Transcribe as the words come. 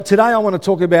Today I want to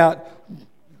talk about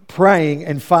praying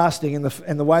and fasting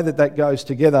and the way that goes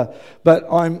together. But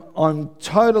I'm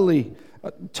totally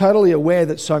aware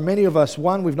that so many of us,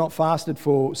 one, we've not fasted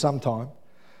for some time.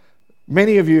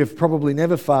 Many of you have probably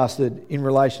never fasted in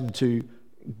relation to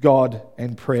God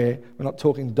and prayer. We're not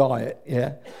talking diet,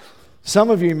 yeah?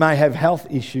 Some of you may have health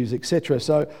issues, etc.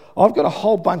 So I've got a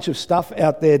whole bunch of stuff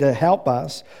out there to help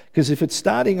us, because if it's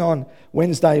starting on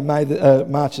Wednesday, March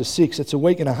the 6th, it's a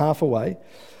week and a half away.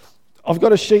 I've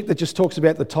got a sheet that just talks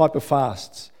about the type of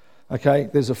fasts. Okay,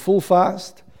 there's a full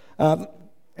fast,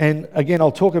 and again,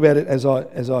 I'll talk about it as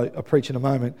I preach in a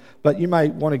moment. But you may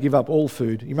want to give up all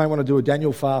food. You may want to do a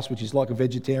Daniel fast, which is like a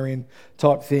vegetarian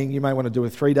type thing. You may want to do a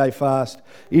 3-day fast.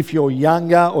 If you're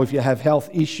younger or if you have health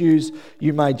issues,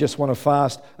 you may just want to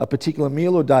fast a particular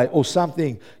meal a day or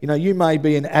something. You know, you may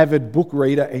be an avid book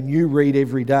reader and you read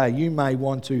every day. You may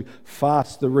want to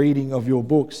fast the reading of your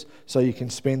books so you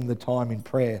can spend the time in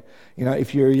prayer. You know,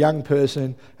 if you're a young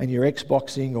person and you're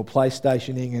Xboxing or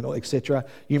PlayStationing and etc.,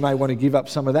 you may want to give up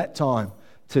some of that time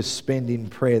to spend in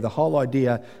prayer. The whole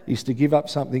idea is to give up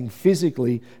something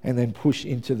physically and then push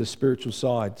into the spiritual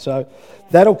side. So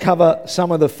that'll cover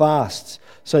some of the fasts.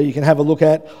 So you can have a look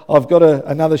at. I've got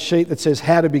another sheet that says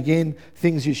how to begin,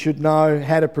 things you should know,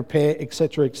 how to prepare,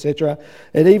 etc., etc.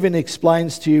 It even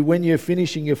explains to you when you're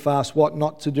finishing your fast what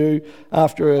not to do.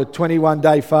 After a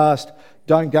 21-day fast,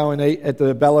 don't go and eat at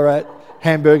the Ballarat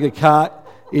hamburger cart.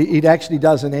 It actually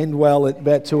doesn't end well at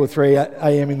about 2 or 3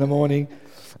 a.m. in the morning.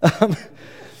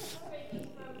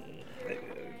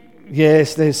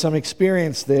 Yes, there's some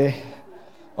experience there.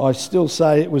 I still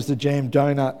say it was the jam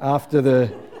donut after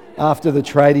the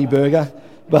tradie burger,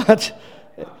 but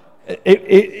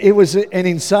it was an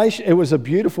insatiable. It was a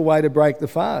beautiful way to break the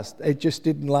fast. It just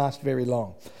didn't last very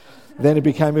long. Then it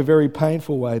became a very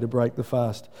painful way to break the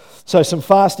fast. So some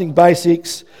fasting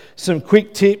basics, some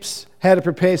quick tips, how to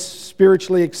prepare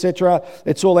spiritually, etc.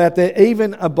 It's all out there.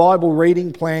 Even a Bible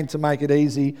reading plan to make it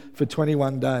easy for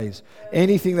 21 days.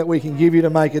 Anything that we can give you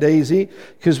to make it easy,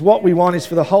 because what we want is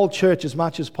for the whole church as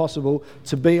much as possible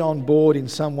to be on board in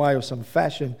some way or some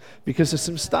fashion, because there's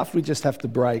some stuff we just have to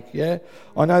break, yeah?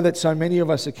 I know that so many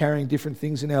of us are carrying different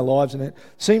things in our lives, and it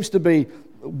seems to be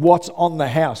what's on the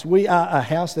house. We are a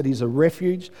house that is a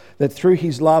refuge, that through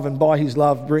His love and by His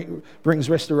love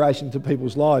brings restoration to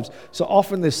people's lives. So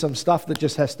often there's some stuff that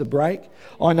just has to break.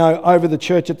 I know over the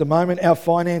church at the moment, our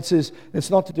finances, it's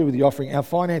not to do with the offering, our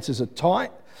finances are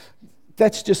tight.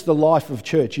 That's just the life of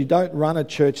church. You don't run a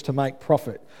church to make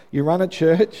profit. You run a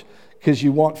church because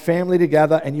you want family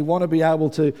together and you want to be able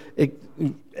to,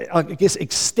 I guess,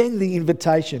 extend the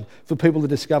invitation for people to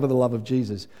discover the love of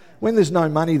Jesus. When there's no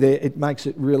money there, it makes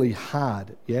it really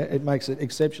hard. Yeah, it makes it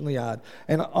exceptionally hard.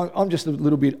 And I'm just a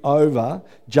little bit over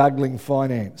juggling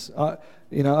finance. I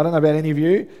don't know about any of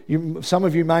you. Some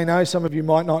of you may know, some of you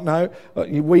might not know.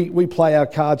 We play our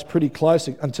cards pretty close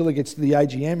until it gets to the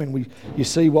AGM, and you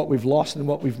see what we've lost and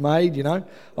what we've made. You know,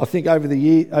 I think over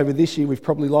this year, we've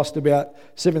probably lost about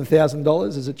 $7,000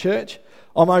 as a church.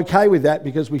 I'm okay with that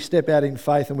because we step out in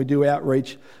faith and we do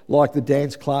outreach like the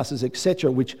dance classes, etc.,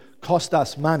 which cost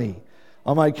us money.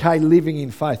 I'm okay living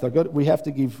in faith. We have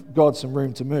to give God some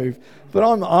room to move. But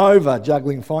I'm over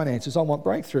juggling finances. I want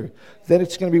breakthrough. Then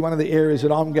it's going to be one of the areas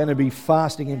that I'm going to be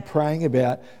fasting and praying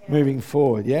about moving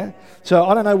forward, yeah? So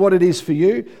I don't know what it is for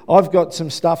you. I've got some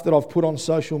stuff that I've put on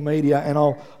social media, and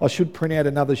I should print out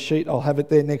another sheet. I'll have it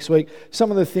there next week.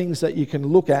 Some of the things that you can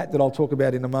look at that I'll talk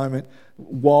about in a moment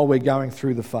while we're going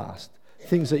through the fast.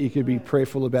 Things that you could be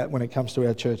prayerful about when it comes to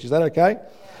our church. Is that okay?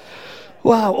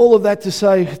 Wow, all of that to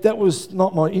say, that was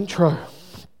not my intro.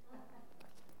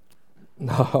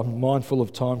 No, I'm mindful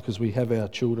of time because we have our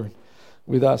children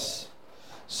with us.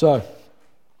 So,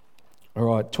 all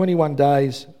right, 21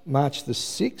 days, March the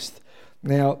 6th.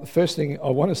 Now, the first thing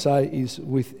I want to say is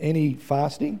with any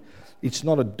fasting, it's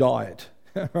not a diet,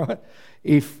 right?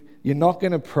 If you're not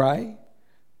going to pray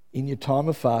in your time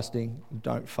of fasting,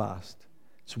 don't fast.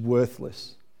 It's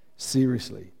worthless,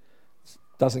 seriously. It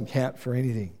doesn't count for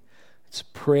anything. It's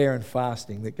prayer and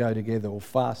fasting that go together, or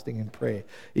fasting and prayer.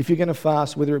 If you're going to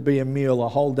fast, whether it be a meal, a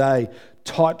whole day,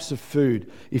 types of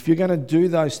food, if you're going to do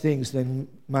those things, then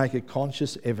make a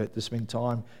conscious effort to spend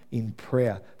time in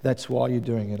prayer. That's why you're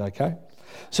doing it, okay?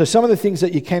 So some of the things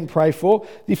that you can pray for,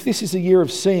 if this is a year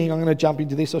of seeing, I'm going to jump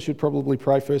into this. I should probably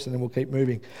pray first and then we'll keep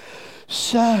moving.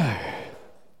 So,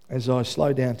 as I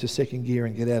slow down to second gear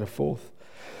and get out of fourth.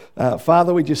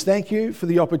 Father, we just thank you for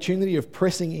the opportunity of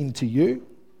pressing into you.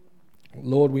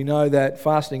 Lord, we know that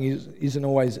fasting isn't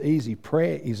always easy.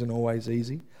 Prayer isn't always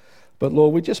easy. But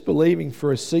Lord, we're just believing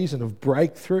for a season of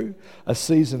breakthrough, a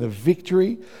season of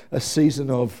victory, a season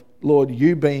of Lord,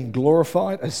 you being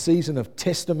glorified, a season of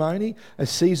testimony, a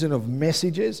season of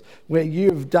messages where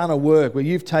you've done a work, where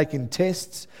you've taken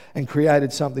tests and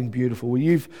created something beautiful, where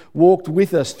you've walked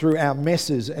with us through our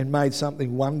messes and made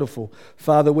something wonderful.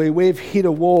 Father, where we've hit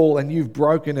a wall and you've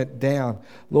broken it down.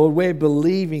 Lord, we're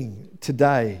believing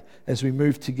today as we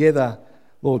move together,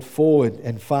 Lord, forward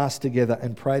and fast together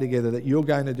and pray together that you're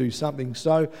going to do something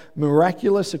so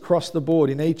miraculous across the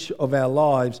board in each of our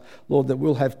lives, Lord, that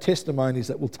we'll have testimonies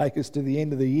that will take us to the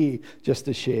end of the year just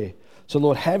to share. So,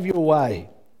 Lord, have your way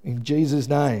in Jesus'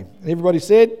 name. Everybody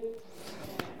said?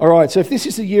 All right, so if this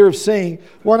is a year of seeing,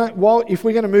 if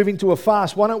we're going to move into a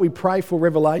fast, why don't we pray for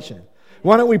revelation?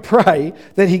 Why don't we pray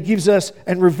that he gives us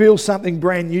and reveals something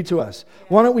brand new to us?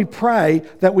 Why don't we pray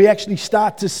that we actually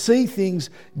start to see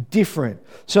things different?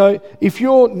 So if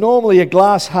you're normally a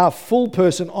glass half full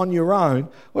person on your own,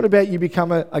 what about you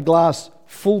become a glass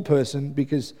full person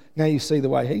because now you see the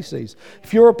way he sees?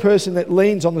 If you're a person that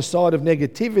leans on the side of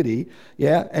negativity,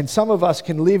 and some of us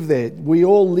can live there. We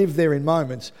all live there in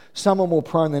moments. Some are more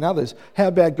prone than others. How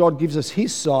about God gives us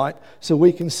his sight so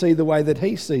we can see the way that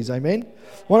he sees? Amen?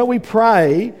 Why don't we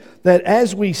pray that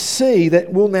as we see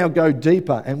that we'll now go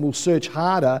deeper and we'll search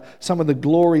harder some of the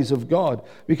glories of God?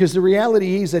 Because the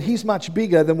reality is that he's much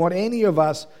bigger than what any of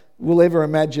us will ever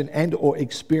imagine and or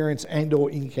experience and or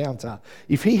encounter.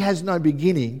 If he has no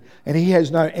beginning and he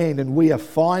has no end and we are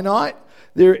finite,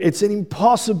 it's an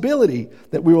impossibility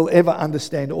that we will ever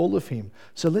understand all of him.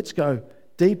 So let's go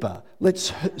deeper.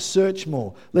 Let's search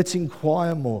more. Let's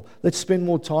inquire more. Let's spend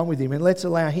more time with him and let's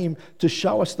allow him to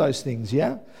show us those things,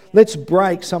 yeah? Let's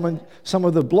break some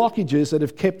of the blockages that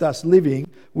have kept us living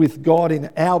with God in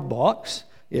our box,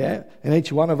 yeah? And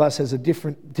each one of us has a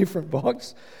different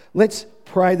box. Let's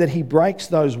pray that he breaks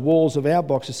those walls of our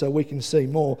boxes so we can see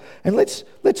more. And let's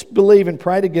believe and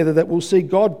pray together that we'll see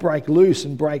God break loose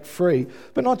and break free,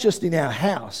 but not just in our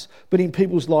house, but in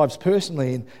people's lives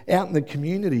personally and out in the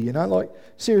community. You know, like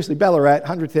seriously, Ballarat,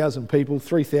 100,000 people,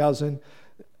 3,000,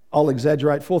 I'll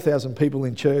exaggerate, 4,000 people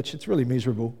in church. It's really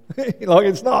miserable. Like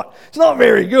it's not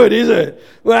very good, is it?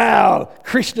 Wow,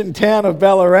 Christian town of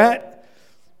Ballarat.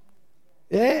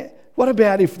 Yeah. What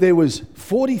about if there was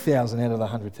 40,000 out of the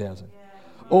 100,000?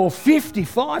 Or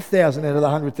 55,000 out of the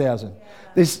 100,000?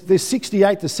 There's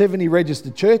 68 to 70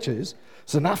 registered churches.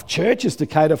 It's enough churches to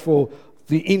cater for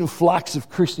the influx of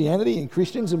Christianity and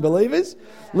Christians and believers.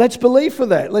 Let's believe for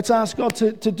that. Let's ask God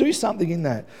to do something in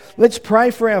that. Let's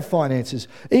pray for our finances.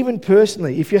 Even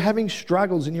personally, if you're having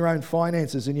struggles in your own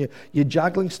finances and you're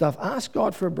juggling stuff, ask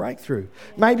God for a breakthrough.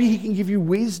 Maybe he can give you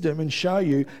wisdom and show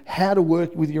you how to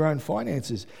work with your own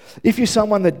finances. If you're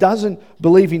someone that doesn't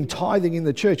believe in tithing in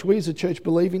the church, we as a church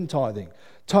believe in tithing.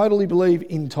 Totally believe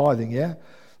in tithing, yeah?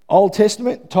 Old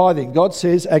Testament, tithing. God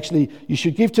says, actually, you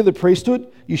should give to the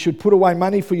priesthood, you should put away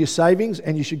money for your savings,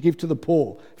 and you should give to the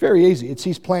poor. Very easy. It's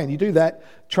his plan. You do that,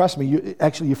 trust me,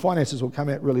 your finances will come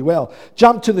out really well.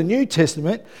 Jump to the New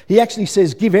Testament. He actually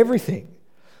says, give everything.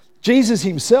 Jesus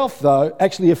himself, though,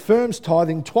 actually affirms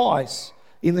tithing twice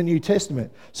in the New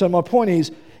Testament. So my point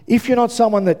is, if you're not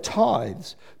someone that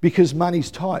tithes because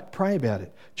money's tight, pray about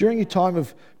it. During your time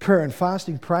of prayer and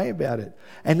fasting, pray about it.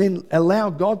 And then allow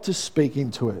God to speak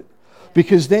into it.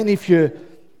 Because then if you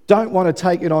don't want to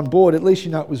take it on board, at least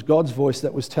you know it was God's voice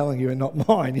that was telling you and not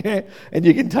mine, yeah? And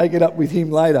you can take it up with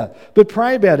him later. But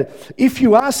pray about it. If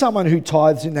you are someone who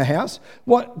tithes in the house,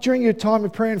 during your time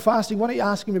of prayer and fasting, why don't you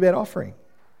ask him about offering?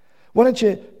 Why don't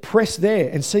you press there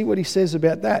and see what he says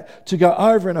about that, to go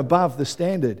over and above the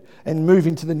standard and move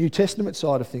into the New Testament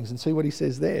side of things and see what he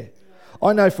says there.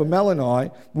 I know for Mel and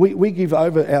I, we give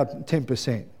over our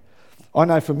 10%. I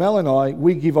know for Mel and I,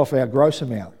 we give off our gross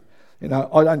amount. You know,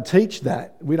 I don't teach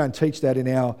that. We don't teach that in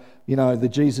our, the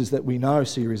Jesus That We Know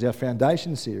series, our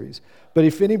foundation series. But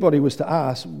if anybody was to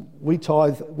ask, we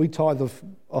tithe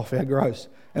off our gross,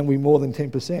 and we more than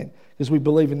 10% because we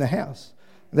believe in the house.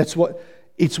 And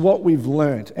it's what we've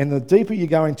learnt. And the deeper you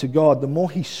go into God, the more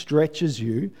he stretches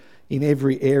you in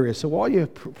every area. So while you're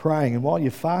praying and while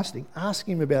you're fasting, ask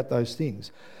him about those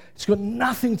things. It's got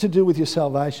nothing to do with your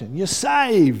salvation. You're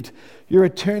saved. Your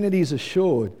eternity is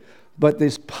assured. But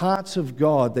there's parts of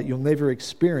God that you'll never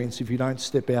experience if you don't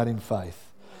step out in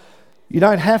faith. You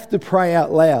don't have to pray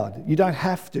out loud. You don't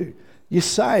have to. You're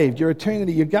saved. Your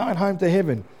eternity, you're going home to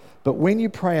heaven. But when you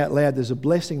pray out loud, there's a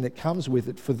blessing that comes with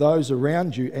it for those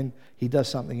around you, and he does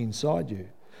something inside you.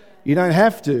 You don't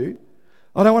have to.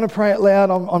 I don't want to pray out loud.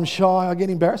 I'm shy. I get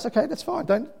embarrassed. Okay, that's fine.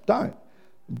 Don't.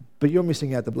 But you're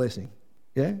missing out the blessing.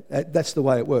 Yeah, that's the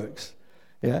way it works.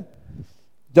 Yeah,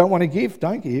 don't want to give.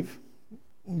 Don't give.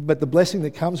 But the blessing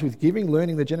that comes with giving,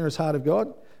 learning the generous heart of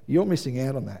God, you're missing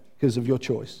out on that because of your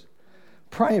choice.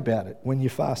 Pray about it when you're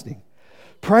fasting.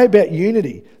 Pray about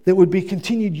unity. There would be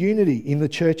continued unity in the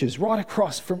churches right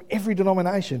across from every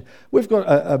denomination. We've got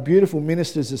a beautiful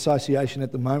ministers' association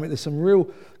at the moment. There's some real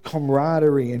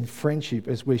camaraderie and friendship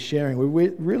as we're sharing.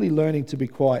 We're really learning to be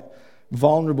quite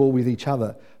vulnerable with each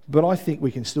other. But I think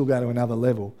we can still go to another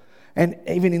level. And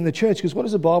even in the church, because what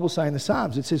does the Bible say in the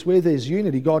Psalms? It says where there's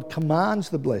unity, God commands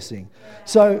the blessing.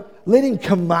 So let him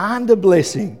command a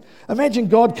blessing. Imagine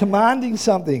God commanding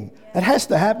something. It has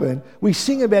to happen. We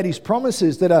sing about his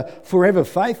promises that are forever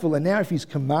faithful. And now if he's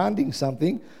commanding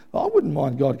something, I wouldn't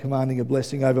mind God commanding a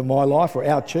blessing over my life or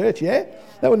our church, yeah?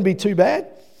 That wouldn't be too bad.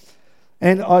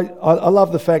 And I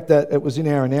love the fact that it was in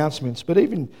our announcements. But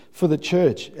even for the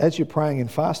church, as you're praying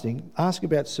and fasting, ask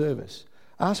about service.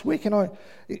 Ask where can I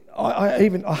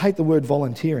hate the word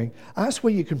volunteering. Ask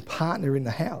where you can partner in the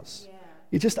house. Yeah.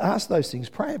 You just ask those things.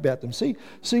 Pray about them. See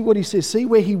what he says. See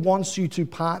where he wants you to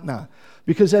partner.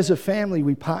 Because as a family,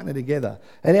 we partner together.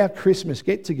 At our Christmas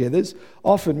get-togethers,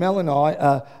 often Mel and I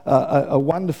are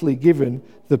wonderfully given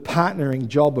the partnering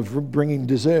job of bringing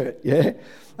dessert. Yeah,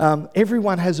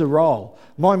 everyone has a role.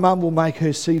 My mum will make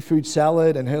her seafood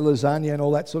salad and her lasagna and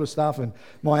all that sort of stuff, and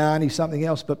my auntie something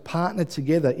else. But partner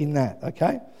together in that,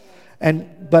 okay?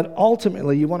 But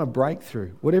ultimately, you want a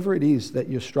breakthrough, whatever it is that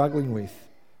you're struggling with,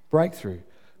 breakthrough.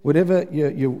 Whatever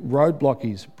your roadblock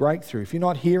is, breakthrough. If you're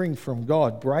not hearing from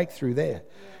God, breakthrough there.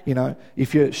 You know,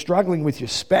 if you're struggling with your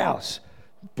spouse,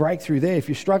 breakthrough there. If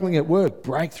you're struggling at work,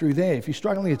 breakthrough there. If you're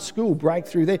struggling at school,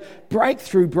 breakthrough there.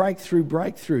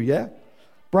 Breakthrough, yeah?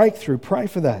 Breakthrough, pray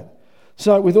for that.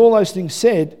 So with all those things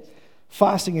said,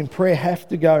 fasting and prayer have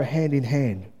to go hand in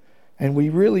hand. And we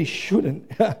really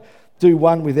shouldn't do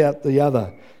one without the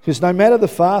other. Because no matter the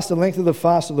fast, the length of the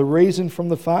fast, or the reason from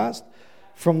the fast,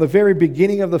 from the very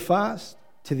beginning of the fast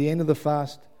to the end of the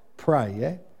fast, pray,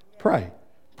 yeah? Pray.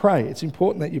 It's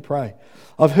important that you pray.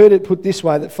 I've heard it put this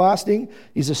way, that fasting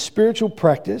is a spiritual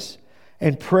practice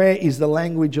and prayer is the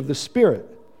language of the Spirit.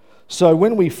 So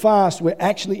when we fast, we're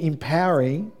actually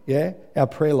empowering, our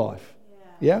prayer life.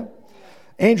 Yeah?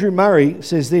 Andrew Murray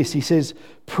says this. He says,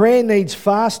 prayer needs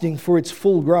fasting for its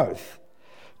full growth.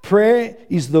 Prayer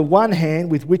is the one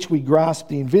hand with which we grasp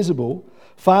the invisible.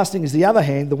 Fasting is the other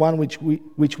hand, the one which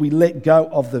we let go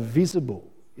of the visible.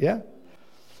 Yeah?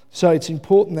 So it's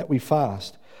important that we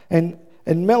fast. And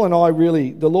Mel and I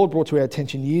really, the Lord brought to our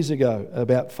attention years ago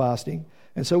about fasting.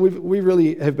 And so we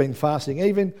really have been fasting.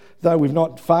 Even though we've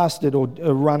not fasted or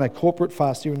run a corporate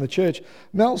fast here in the church,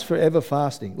 Mel's forever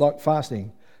fasting, like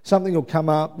fasting. Something will come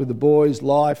up with the boys'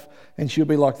 life and she'll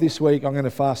be like, this week I'm going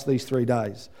to fast these 3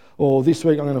 days. Or this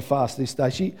week I'm going to fast this day.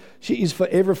 She is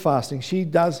forever fasting. She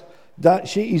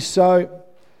is so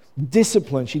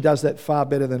disciplined. She does that far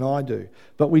better than I do.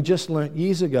 But we just learnt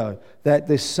years ago that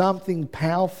there's something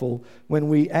powerful when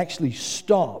we actually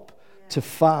stop to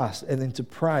fast and then to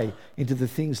pray into the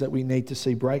things that we need to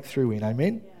see breakthrough in.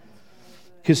 Amen?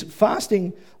 Because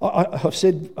fasting, I've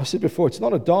said before, it's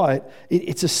not a diet.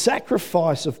 It's a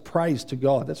sacrifice of praise to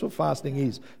God. That's what fasting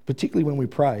is, particularly when we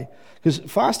pray. Because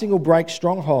fasting will break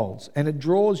strongholds and it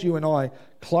draws you and I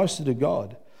closer to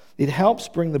God. It helps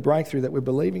bring the breakthrough that we're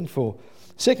believing for.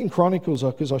 2 Chronicles,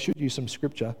 because I should use some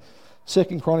scripture.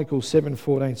 2 Chronicles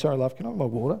 7:14. Sorry, love, can I have my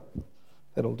water?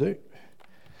 That'll do.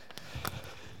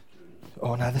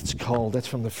 Oh, no, that's cold. That's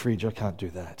from the fridge. I can't do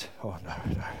that. Oh, no.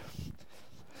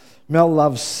 Mel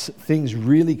loves things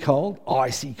really cold,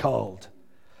 icy cold.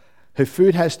 Her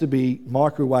food has to be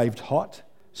microwaved hot,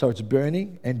 so it's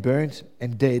burning and burnt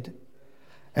and dead.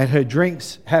 And her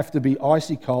drinks have to be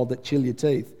icy cold that chill your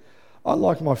teeth. I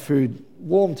like my food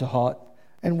warm to hot,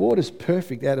 and water's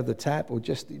perfect out of the tap or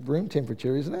just room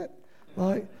temperature, isn't it?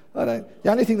 The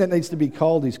only thing that needs to be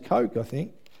cold is Coke, I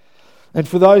think. And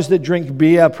for those that drink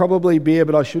beer, probably beer,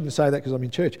 but I shouldn't say that because I'm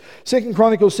in church. 2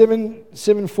 Chronicles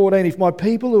 7:14, if my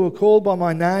people who are called by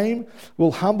my name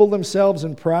will humble themselves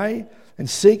and pray and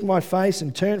seek my face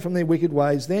and turn from their wicked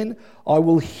ways, then I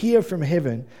will hear from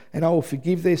heaven and I will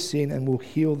forgive their sin and will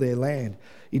heal their land.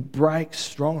 It breaks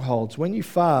strongholds. When you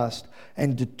fast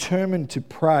and determine to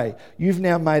pray, you've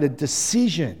now made a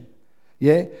decision.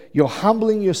 Yeah? You're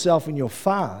humbling yourself in your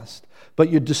fast, but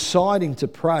you're deciding to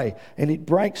pray, and it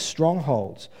breaks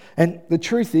strongholds. And the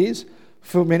truth is,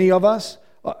 for many of us,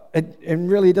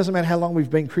 and really it doesn't matter how long we've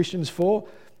been Christians for,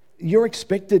 you're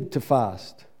expected to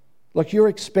fast. Like you're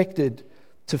expected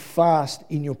to fast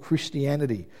in your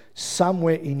Christianity,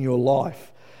 somewhere in your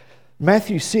life.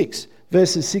 Matthew 6,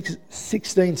 verses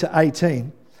 16 to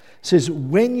 18 says,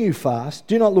 when you fast,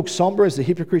 do not look somber as the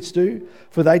hypocrites do,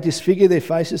 for they disfigure their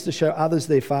faces to show others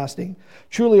their fasting.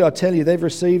 Truly I tell you, they've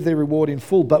received their reward in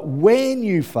full. But when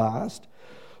you fast,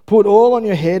 Put oil on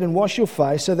your head and wash your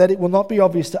face so that it will not be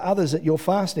obvious to others that you're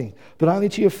fasting, but only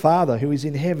to your Father who is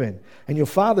in heaven. And your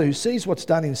Father who sees what's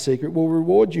done in secret will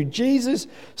reward you. Jesus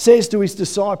says to his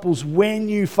disciples, when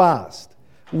you fast.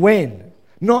 When,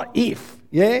 not if.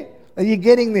 Yeah? Are you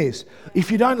getting this?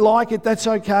 If you don't like it, that's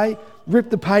okay. Rip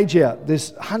the page out.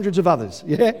 There's hundreds of others.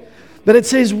 Yeah? But it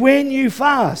says when you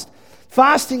fast.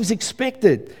 Fasting's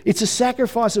expected. It's a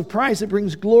sacrifice of praise that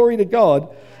brings glory to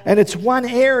God. And it's one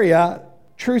area,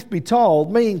 truth be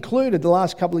told, me included, the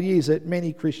last couple of years that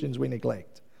many Christians we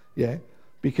neglect. Yeah?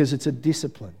 Because it's a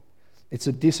discipline. It's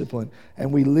a discipline.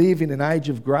 And we live in an age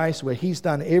of grace where he's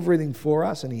done everything for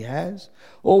us, and he has.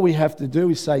 All we have to do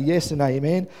is say yes and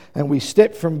amen, and we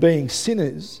step from being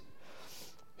sinners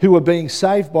who are being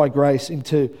saved by grace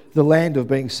into the land of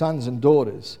being sons and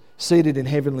daughters, seated in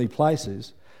heavenly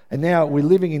places. And now we're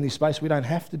living in this space, we don't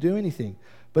have to do anything.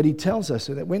 But he tells us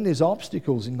that when there's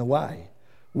obstacles in the way,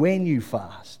 when you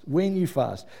fast,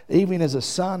 even as a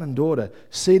son and daughter,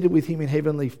 seated with him in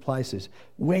heavenly places,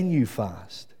 when you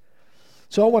fast.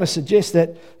 So I want to suggest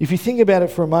that if you think about it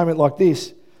for a moment like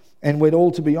this, and we're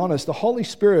all to be honest, the Holy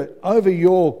Spirit over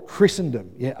your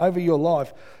Christendom, over your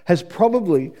life, has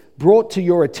probably brought to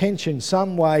your attention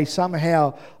some way,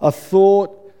 somehow, a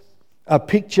thought, a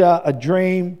picture, a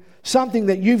dream, something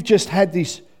that you've just had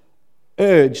this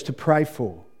urge to pray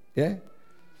for. Yeah?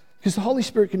 Because the Holy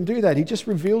Spirit can do that. He just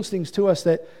reveals things to us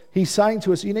that he's saying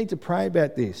to us, you need to pray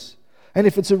about this. And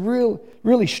if it's a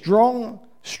really strong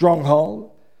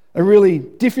stronghold, a really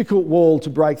difficult wall to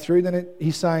break through, then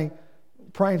he's saying,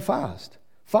 pray and fast.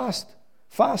 Fast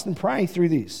and pray through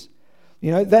this.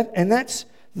 You know, that's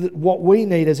what we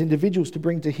need as individuals to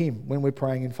bring to him when we're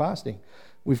praying and fasting.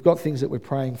 We've got things that we're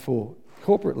praying for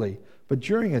corporately, but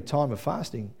during a time of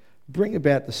fasting, bring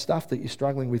about the stuff that you're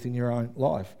struggling with in your own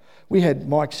life. We had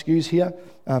Mike Skews here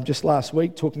just last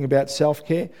week talking about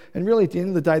self-care, and really at the end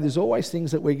of the day, there's always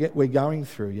things that we're going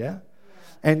through, yeah?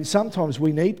 And sometimes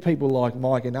we need people like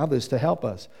Mike and others to help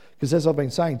us. Because as I've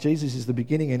been saying, Jesus is the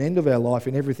beginning and end of our life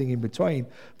and everything in between.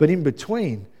 But in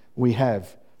between, we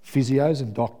have physios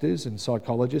and doctors and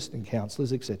psychologists and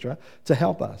counsellors, etc., to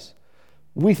help us.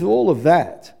 With all of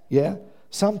that, yeah,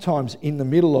 sometimes in the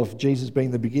middle of Jesus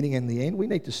being the beginning and the end, we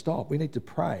need to stop. We need to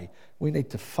pray. We need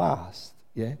to fast,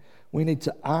 yeah. We need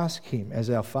to ask him as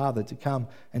our Father to come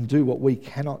and do what we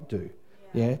cannot do,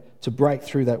 yeah, to break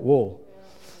through that wall.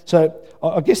 So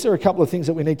I guess there are a couple of things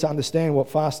that we need to understand what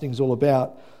fasting is all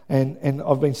about. And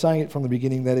I've been saying it from the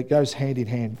beginning that it goes hand in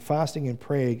hand. Fasting and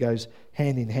prayer goes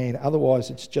hand in hand. Otherwise,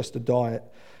 it's just a diet.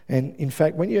 And in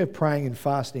fact, when you're praying and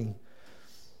fasting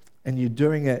and you're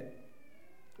doing it,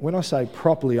 when I say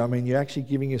properly, I mean you're actually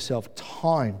giving yourself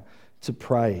time to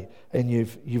pray and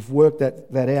you've worked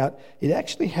that out. It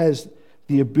actually has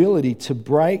the ability to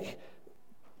break.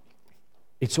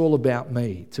 It's all about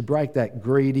me, to break that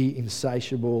greedy,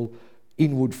 insatiable,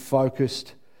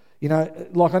 inward-focused. You know,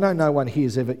 like I know no one here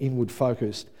is ever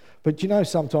inward-focused, but you know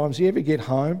sometimes you ever get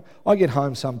home, I get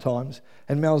home sometimes,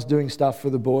 and Mel's doing stuff for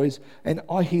the boys, and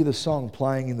I hear the song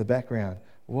playing in the background.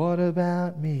 What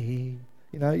about me?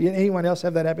 You know, anyone else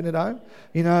have that happen at home?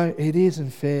 You know, it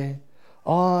isn't fair.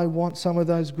 I want some of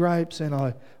those grapes and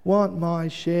I want my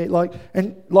share. Like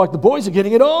the boys are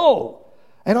getting it all.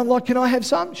 And I'm like, can I have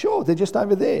some? Sure, they're just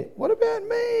over there. What about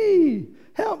me?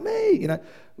 Help me. You know,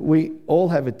 we all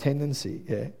have a tendency,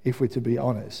 if we're to be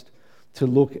honest, to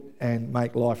look and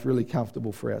make life really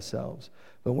comfortable for ourselves.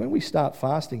 But when we start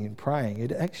fasting and praying,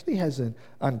 it actually has an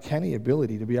uncanny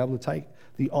ability to be able to take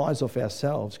the eyes off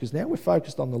ourselves, because now we're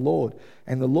focused on the Lord.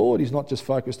 And the Lord is not just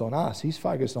focused on us, he's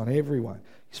focused on everyone.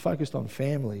 He's focused on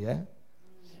family, yeah?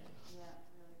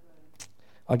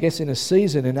 I guess in a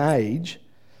season and age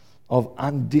of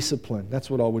undiscipline. That's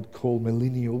what I would call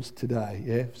millennials today,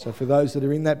 yeah? So for those that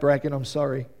are in that bracket, I'm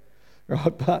sorry,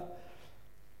 right? But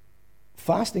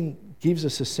fasting gives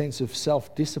us a sense of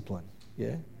self-discipline,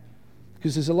 yeah?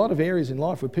 Because there's a lot of areas in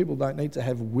life where people don't need to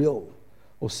have will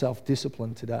or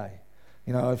self-discipline today.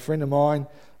 You know, a friend of mine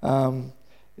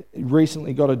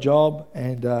recently got a job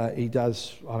and he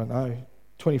does,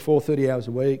 24, 30 hours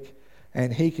a week,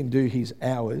 and he can do his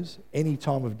hours any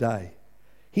time of day.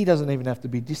 He doesn't even have to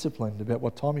be disciplined about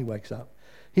what time he wakes up.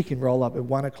 He can roll up at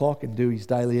 1 o'clock and do his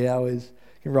daily hours.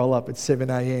 He can roll up at 7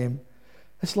 a.m.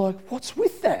 It's like, what's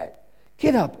with that?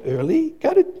 Get up early.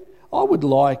 I would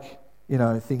like,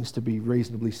 things to be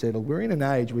reasonably settled. We're in an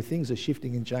age where things are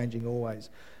shifting and changing always.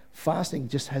 Fasting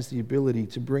just has the ability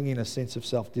to bring in a sense of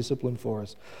self-discipline for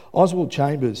us. Oswald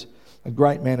Chambers a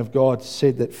great man of God,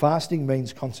 said that fasting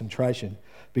means concentration,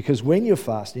 because when you're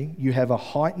fasting, you have a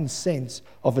heightened sense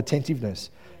of attentiveness.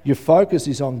 Your focus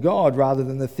is on God rather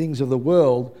than the things of the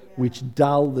world which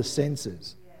dull the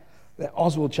senses.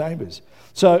 Oswald Chambers.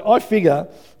 So I figure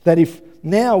that if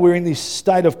now we're in this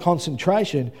state of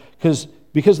concentration, because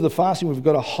of the fasting we've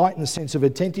got a heightened sense of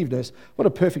attentiveness, what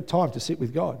a perfect time to sit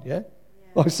with God, yeah?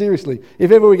 Like seriously, if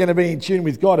ever we're going to be in tune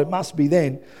with God, it must be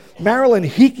then. Marilyn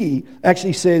Hickey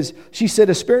actually says, she said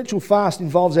a spiritual fast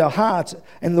involves our hearts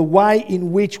and the way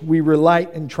in which we relate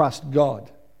and trust God.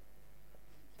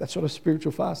 That's what a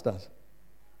spiritual fast does.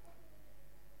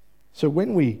 So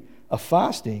when we are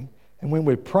fasting and when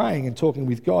we're praying and talking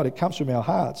with God, it comes from our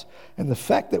hearts. And the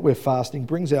fact that we're fasting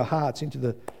brings our hearts into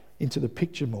the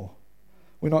picture more.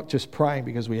 We're not just praying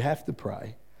because we have to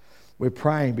pray. We're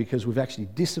praying because we've actually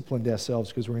disciplined ourselves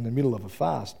because we're in the middle of a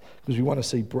fast, because we want to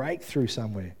see breakthrough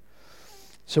somewhere.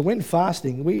 So when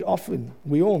fasting, we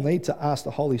all need to ask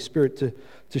the Holy Spirit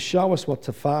to show us what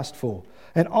to fast for.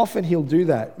 And often he'll do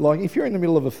that. Like if you're in the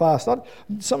middle of a fast,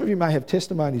 some of you may have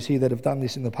testimonies here that have done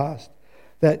this in the past,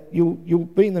 that you'll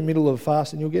be in the middle of a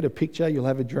fast and you'll get a picture, you'll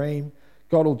have a dream,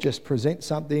 God will just present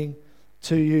something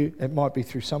to you. It might be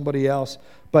through somebody else,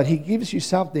 but he gives you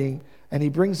something and he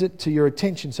brings it to your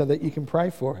attention so that you can pray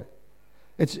for it.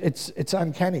 It's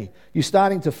uncanny. You're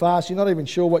starting to fast. You're not even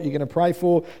sure what you're going to pray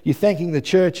for. You're thanking the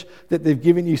church that they've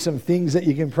given you some things that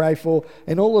you can pray for.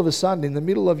 And all of a sudden, in the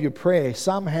middle of your prayer,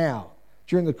 somehow,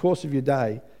 during the course of your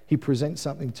day, he presents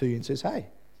something to you and says, hey,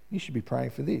 you should be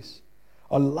praying for this.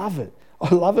 I love it.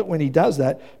 I love it when he does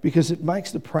that because it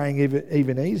makes the praying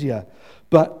even easier.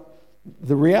 But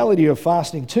the reality of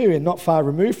fasting too, and not far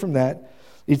removed from that,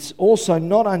 it's also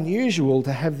not unusual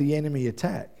to have the enemy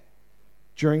attack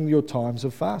during your times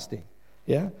of fasting.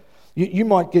 Yeah, you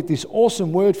might get this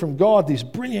awesome word from God, this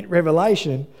brilliant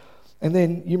revelation, and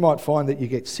then you might find that you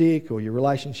get sick or your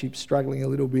relationship's struggling a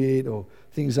little bit or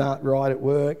things aren't right at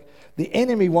work. The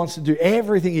enemy wants to do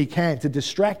everything he can to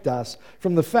distract us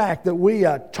from the fact that we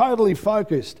are totally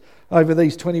focused over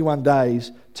these 21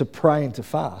 days to pray and to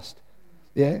fast.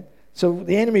 Yeah, so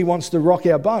the enemy wants to rock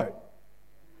our boat.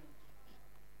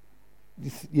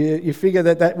 You figure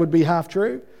that would be half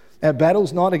true? Our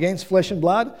battle's not against flesh and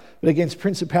blood, but against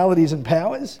principalities and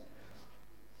powers.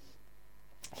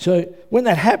 So when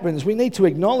that happens, we need to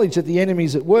acknowledge that the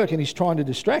enemy's at work and he's trying to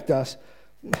distract us,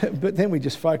 but then we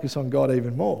just focus on God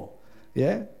even more,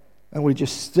 yeah? And we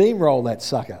just steamroll that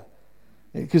sucker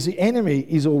because the enemy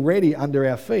is already under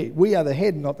our feet. We are the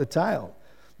head, not the tail.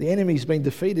 The enemy's been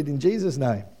defeated in Jesus'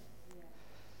 name.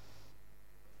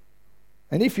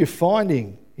 And if you're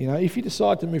finding, if you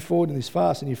decide to move forward in this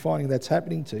fast and you're finding that's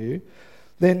happening to you,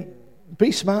 then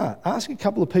be smart. Ask a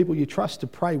couple of people you trust to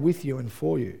pray with you and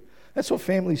for you. That's what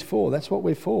family's for. That's what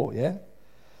we're for, yeah?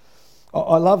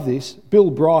 I love this.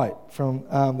 Bill Bright from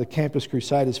the Campus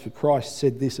Crusaders for Christ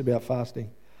said this about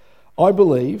fasting. I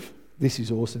believe, this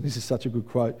is awesome, this is such a good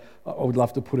quote, I would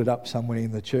love to put it up somewhere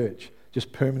in the church,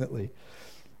 just permanently.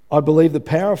 I believe the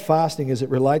power of fasting as it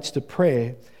relates to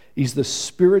prayer is the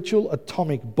spiritual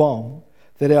atomic bomb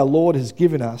that our Lord has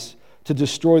given us to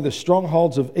destroy the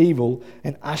strongholds of evil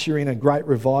and usher in a great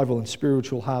revival and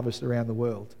spiritual harvest around the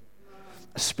world.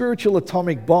 A spiritual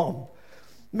atomic bomb.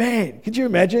 Man, could you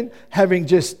imagine having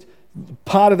just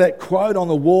part of that quote on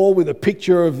the wall with a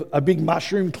picture of a big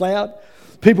mushroom cloud?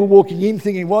 People walking in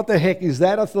thinking, what the heck is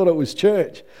that? I thought it was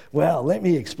church. Well, let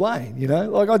me explain,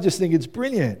 I just think it's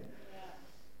brilliant.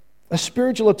 A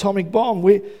spiritual atomic bomb.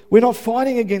 We're not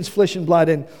fighting against flesh and blood.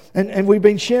 And we've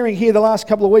been sharing here the last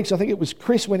couple of weeks. I think it was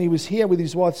Chris when he was here with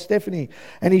his wife Stephanie.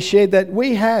 And he shared that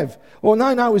we have, it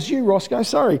was you, Roscoe,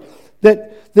 sorry.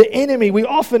 That the enemy, we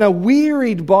often are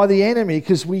wearied by the enemy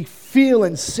because we feel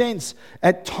and sense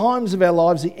at times of our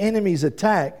lives the enemy's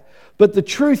attack. But the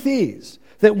truth is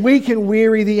that we can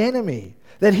weary the enemy.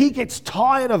 That he gets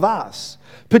tired of us.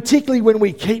 Particularly when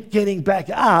we keep getting back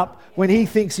up when he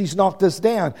thinks he's knocked us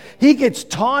down. He gets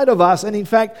tired of us, and in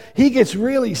fact, he gets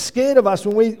really scared of us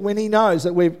when he knows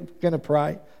that we're going to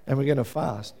pray and we're going to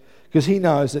fast. Because he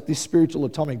knows that this spiritual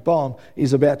atomic bomb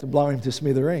is about to blow him to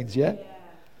smithereens, yeah?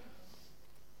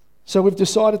 So we've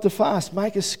decided to fast.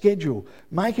 Make a schedule.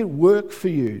 Make it work for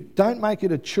you. Don't make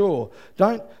it a chore.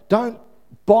 Don't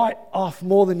bite off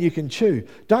more than you can chew.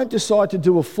 Don't decide to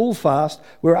do a full fast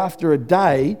where after a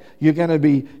day you're going to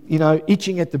be,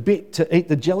 itching at the bit to eat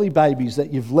the jelly babies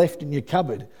that you've left in your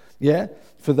cupboard. Yeah?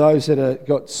 For those that have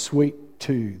got sweet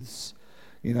tooths.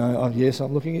 Yes,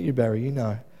 I'm looking at you, Barry,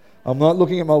 I'm not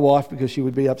looking at my wife because she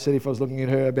would be upset if I was looking at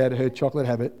her about her chocolate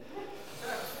habit.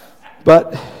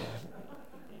 But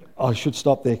I should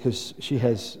stop there because she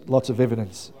has lots of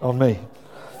evidence on me.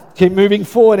 Keep moving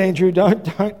forward, Andrew.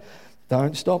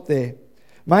 Don't stop there.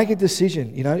 Make a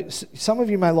decision. You know, some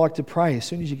of you may like to pray as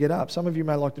soon as you get up. Some of you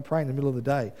may like to pray in the middle of the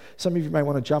day. Some of you may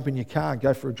want to jump in your car and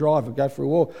go for a drive or go for a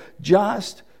walk.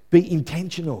 Just be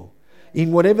intentional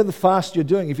in whatever the fast you're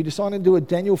doing. If you decide to do a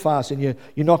Daniel fast and you're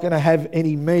not going to have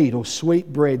any meat or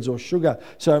sweet breads or sugar,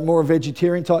 so more a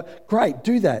vegetarian type, great,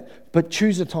 do that. But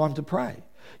choose a time to pray.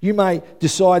 You may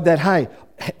decide that, hey,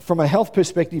 from a health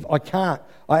perspective, I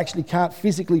actually can't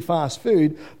physically fast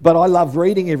food, but I love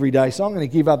reading every day, so I'm going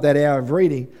to give up that hour of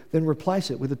reading. Then replace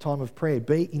it with a time of prayer.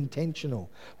 Be intentional.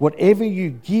 Whatever you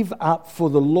give up for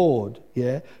the Lord,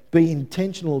 be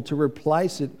intentional to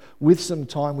replace it with some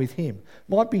time with Him.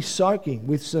 Might be soaking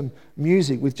with some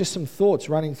music, with just some thoughts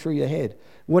running through your head.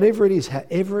 Whatever it is,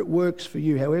 however it works for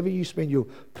you, however you spend your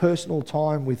personal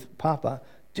time with Papa,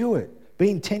 do it. Be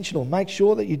intentional. Make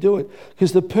sure that you do it.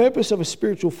 Because the purpose of a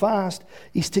spiritual fast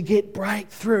is to get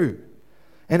breakthrough.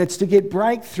 And it's to get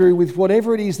breakthrough with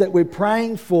whatever it is that we're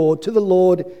praying for to the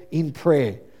Lord in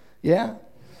prayer. Yeah?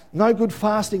 No good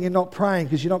fasting and not praying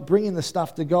because you're not bringing the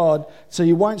stuff to God, so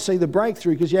you won't see the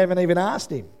breakthrough because you haven't even asked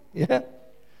Him. Yeah?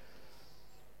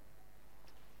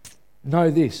 Know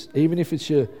this, even if it's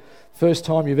your first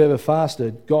time you've ever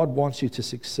fasted, God wants you to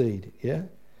succeed. Yeah?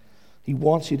 He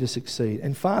wants you to succeed.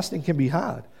 And fasting can be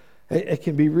hard. It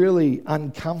can be really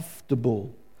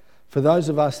uncomfortable. For those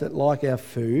of us that like our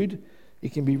food,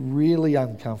 it can be really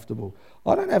uncomfortable.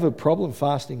 I don't have a problem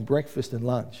fasting breakfast and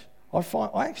lunch. I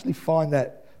actually find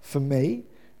that, for me,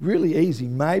 really easy.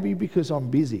 Maybe because I'm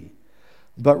busy.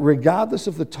 But regardless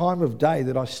of the time of day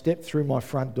that I step through my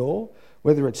front door,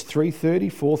 whether it's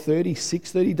 3:30, 4:30,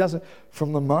 6:30,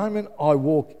 from the moment I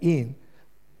walk in,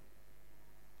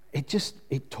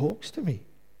 it talks to me.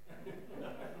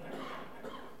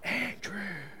 Andrew.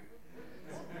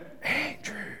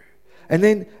 And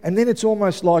then it's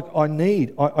almost like I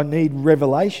need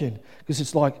revelation, because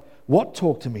it's like, what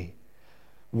talked to me?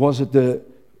 Was it the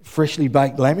freshly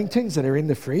baked lamingtons that are in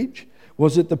the fridge?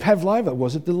 Was it the pavlova?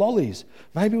 Was it the lollies?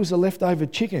 Maybe it was a leftover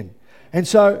chicken. And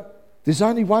so there's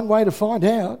only one way to find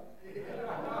out.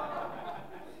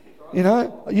 You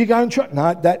know, you go and try.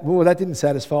 No, that didn't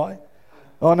satisfy.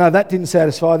 Oh no, that didn't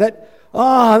satisfy.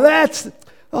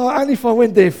 Only if I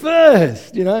went there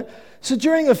first, you know. So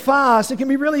during a fast, it can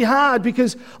be really hard,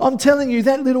 because I'm telling you,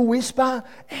 that little whisper,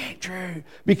 Andrew,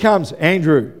 becomes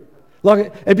Andrew.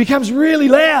 Like, it becomes really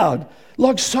loud,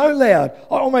 like so loud.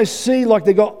 I almost see like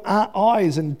they got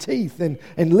eyes and teeth and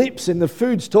lips, and the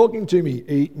food's talking to me,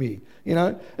 eat me. You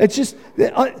know, it's just,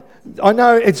 I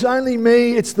know it's only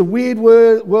me, it's the weird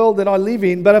world that I live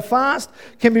in, but a fast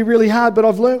can be really hard. But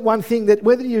I've learnt one thing, that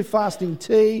whether you're fasting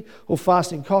tea or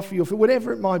fasting coffee or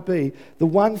whatever it might be, the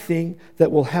one thing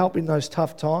that will help in those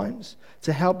tough times,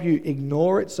 to help you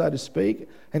ignore it, so to speak,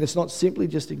 and it's not simply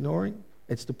just ignoring,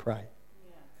 it's to pray.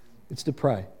 It's to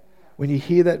pray. When you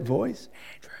hear that voice,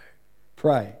 Andrew,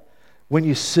 pray. When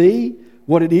you see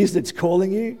what it is that's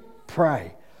calling you,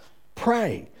 pray.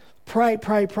 Pray. Pray,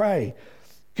 pray, pray.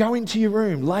 Go into your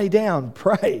room, lay down,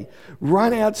 pray.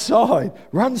 Run outside,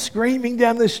 run screaming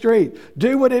down the street.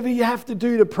 Do whatever you have to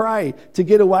do to pray, to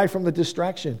get away from the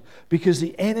distraction. Because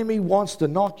the enemy wants to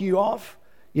knock you off,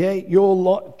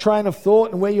 your train of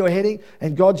thought and where you're heading.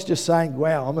 And God's just saying,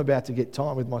 wow, I'm about to get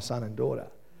time with my son and daughter.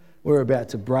 We're about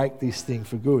to break this thing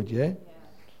for good, yeah?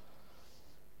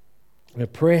 Now,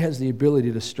 prayer has the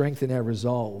ability to strengthen our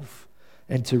resolve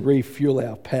and to refuel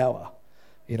our power,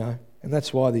 you know? And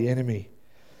that's why the enemy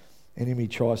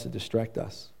tries to distract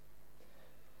us.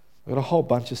 I've got a whole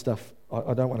bunch of stuff.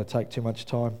 I don't want to take too much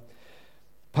time.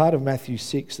 Part of Matthew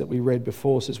 6 that we read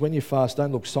before says, when you fast,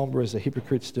 don't look somber as the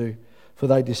hypocrites do, for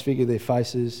they disfigure their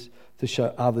faces to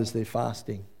show others they're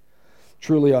fasting.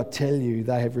 Truly, I tell you,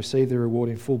 they have received their reward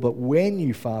in full. But when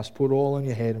you fast, put oil on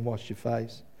your head and wash your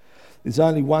face. There's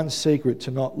only one secret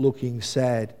to not looking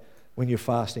sad when you're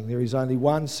fasting. There is only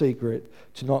one secret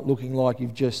to not looking like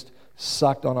you've just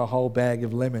sucked on a whole bag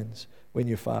of lemons when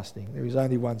you're fasting. There is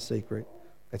only one secret.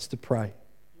 It's to pray.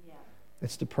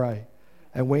 It's to pray.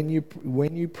 And when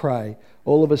you pray,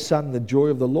 all of a sudden the joy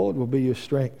of the Lord will be your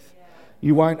strength.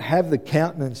 You won't have the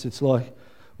countenance. It's like,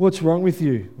 what's wrong with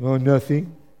you? Oh,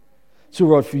 nothing. It's all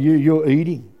right for you. You're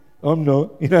eating. I'm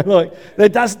not. You know, like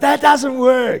that doesn't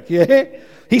work. Yeah.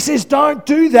 He says, don't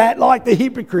do that like the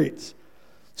hypocrites.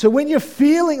 So when you're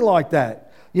feeling like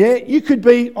that, you could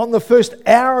be on the first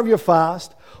hour of your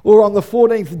fast or on the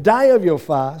 14th day of your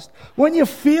fast. When you're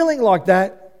feeling like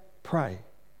that, pray.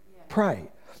 Pray.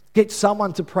 Get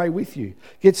someone to pray with you.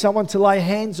 Get someone to lay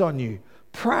hands on you.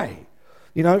 Pray.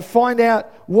 You know, find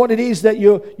out what it is that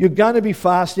you're going to be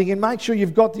fasting, and make sure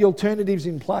you've got the alternatives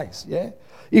in place, yeah?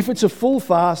 If it's a full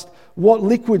fast, what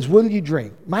liquids will you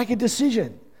drink? Make a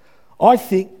decision. I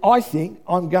think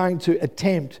I'm going to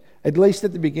attempt, at least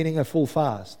at the beginning, a full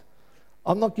fast.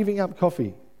 I'm not giving up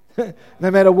coffee. No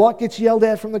matter what gets yelled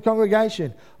out from the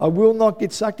congregation, I will not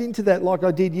get sucked into that like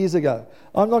I did years ago.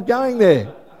 I'm not going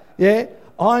there. Yeah,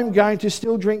 I'm going to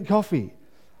still drink coffee.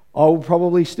 I will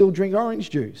probably still drink orange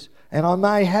juice. And I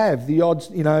may have the odds,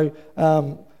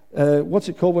 what's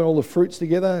it called when all the fruits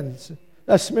together? And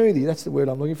a smoothie, that's the word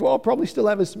I'm looking for. I'll probably still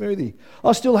have a smoothie.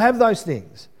 I'll still have those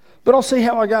things. But I'll see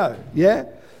how I go, yeah?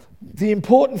 The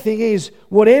important thing is,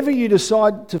 whatever you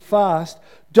decide to fast,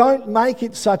 don't make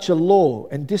it such a law,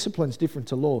 and discipline's different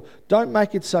to law. Don't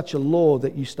make it such a law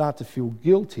that you start to feel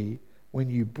guilty when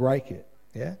you break it,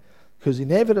 yeah? Because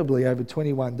inevitably over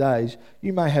 21 days,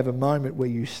 you may have a moment where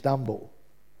you stumble,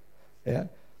 yeah?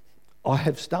 I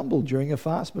have stumbled during a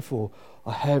fast before.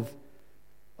 I've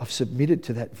submitted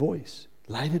to that voice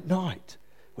late at night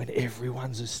when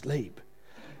everyone's asleep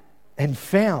and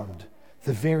found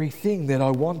the very thing that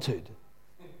I wanted.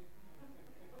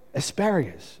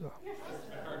 Asparagus.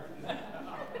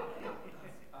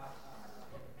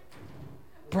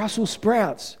 Brussels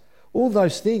sprouts. All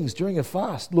those things during a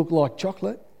fast look like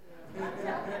chocolate.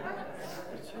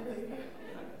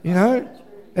 You know?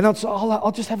 And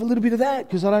I'll just have a little bit of that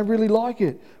because I don't really like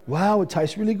it. Wow, it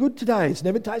tastes really good today. It's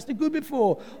never tasted good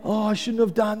before. Oh, I shouldn't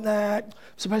have done that.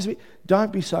 Supposed to be.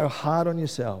 Don't be so hard on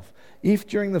yourself. If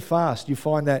during the fast you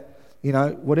find that,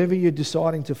 whatever you're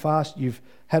deciding to fast, you've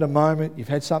had a moment, you've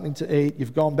had something to eat,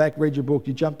 you've gone back, read your book,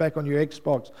 you jump back on your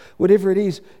Xbox, whatever it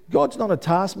is, God's not a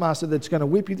taskmaster that's going to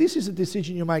whip you. This is a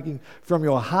decision you're making from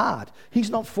your heart. He's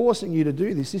not forcing you to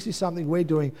do this. This is something we're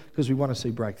doing because we want to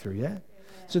see breakthrough, yeah?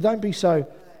 So don't be so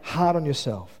hard on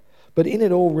yourself. But in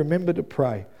it all, remember to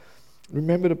pray.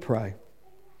 Remember to pray.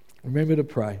 Remember to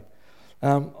pray.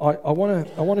 I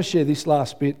want to share this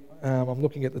last bit. I'm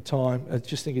looking at the time. I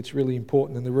just think it's really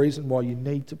important, and the reason why you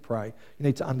need to pray, you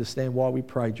need to understand why we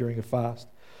pray during a fast.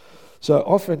 So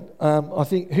often, I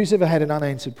think, who's ever had an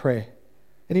unanswered prayer?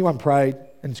 Anyone prayed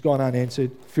and it's gone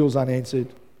unanswered, feels unanswered?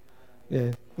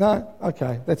 Yeah. No?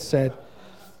 Okay, that's sad.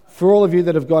 For all of you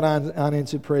that have got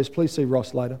unanswered prayers, please see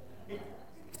Ross later.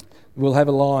 We'll have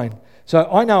a line. So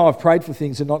I know I've prayed for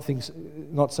things and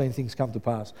not seen things come to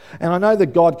pass. And I know that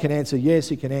God can answer yes,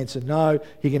 He can answer no,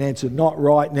 He can answer not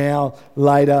right now,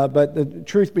 later. But the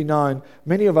truth be known,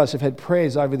 many of us have had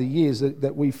prayers over the years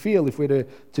that we feel, if we're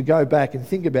to go back and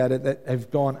think about it, that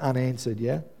have gone unanswered,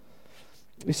 yeah?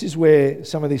 This is where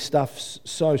some of this stuff's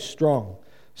so strong,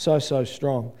 so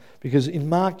strong. Because in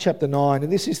Mark chapter 9,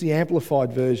 and this is the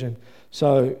Amplified version,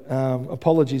 so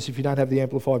apologies if you don't have the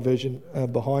Amplified version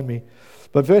behind me.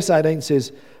 But verse 18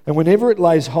 says, "And whenever it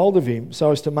lays hold of him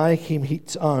so as to make him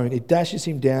its own, it dashes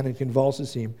him down and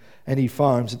convulses him, and he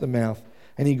foams at the mouth,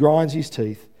 and he grinds his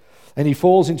teeth, and he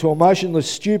falls into a motionless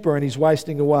stupor, and he's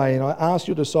wasting away. And I asked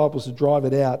your disciples to drive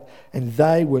it out, and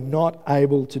they were not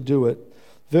able to do it."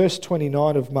 Verse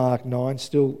 29 of Mark 9,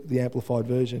 still the Amplified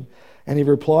version. "And he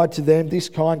replied to them, 'This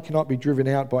kind cannot be driven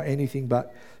out by anything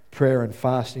but prayer and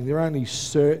fasting.'" There are only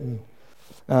certain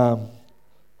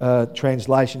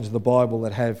translations of the Bible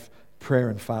that have prayer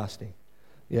and fasting.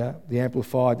 Yeah, the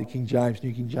Amplified, the King James,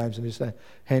 New King James, and just a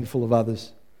handful of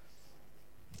others.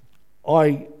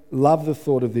 I love the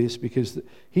thought of this because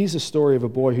here's a story of a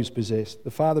boy who's possessed. The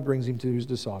father brings him to his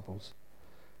disciples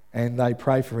and they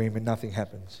pray for him and nothing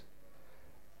happens.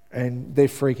 And they're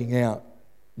freaking out.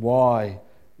 Why?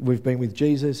 We've been with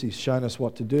Jesus, He's shown us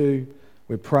what to do,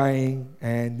 we're praying,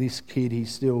 and this kid,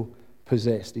 he's still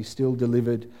possessed. He's still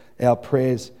delivered. Our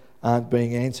prayers aren't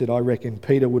being answered. I reckon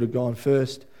Peter would have gone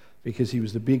first because he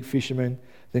was the big fisherman.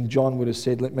 Then John would have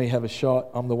said, "Let me have a shot.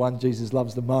 I'm the one Jesus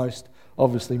loves the most.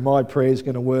 Obviously, my prayer's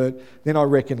going to work." Then I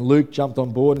reckon Luke jumped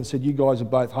on board and said, "You guys are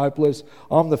both hopeless.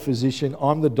 I'm the physician.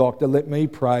 I'm the doctor. Let me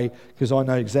pray because I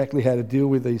know exactly how to deal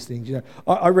with these things."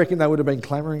 I reckon they would have been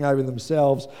clamouring over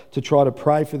themselves to try to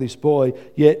pray for this boy,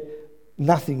 yet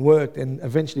nothing worked, and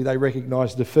eventually they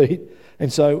recognised defeat.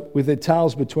 And so with their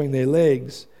tails between their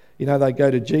legs, they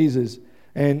go to Jesus.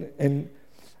 And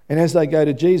as they go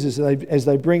to Jesus, as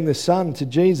they bring the son to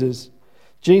Jesus,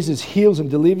 Jesus heals and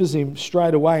delivers him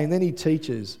straight away, and then He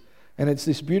teaches. And it's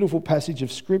this beautiful passage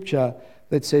of Scripture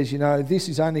that says, this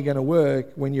is only going to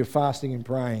work when you're fasting and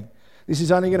praying. This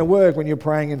is only going to work when you're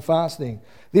praying and fasting.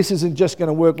 This isn't just going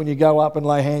to work when you go up and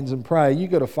lay hands and pray.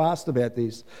 You've got to fast about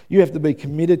this. You have to be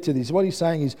committed to this. What He's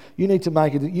saying is you need to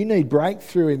make it. You need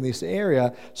breakthrough in this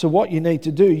area. So what you need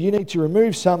to do, you need to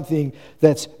remove something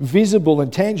that's visible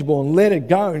and tangible and let it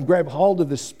go and grab hold of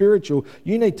the spiritual.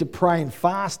 You need to pray and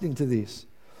fast into this.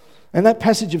 And that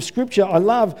passage of Scripture I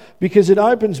love because it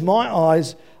opens my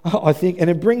eyes, I think, and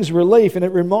it brings relief, and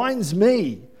it reminds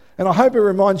me, and I hope it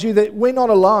reminds you, that we're not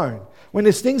alone. When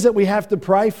there's things that we have to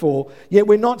pray for, yet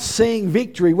we're not seeing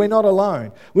victory, we're not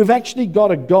alone. We've actually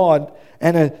got a God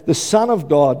and the Son of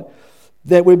God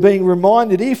that we're being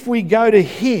reminded if we go to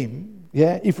Him,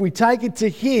 if we take it to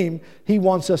Him, He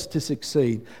wants us to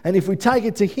succeed. And if we take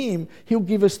it to Him, He'll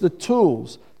give us the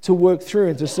tools to work through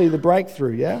and to see the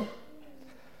breakthrough,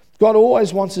 God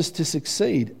always wants us to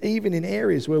succeed, even in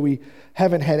areas where we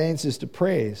haven't had answers to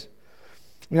prayers.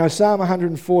 Psalm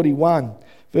 141,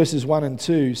 verses 1 and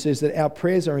 2 says that our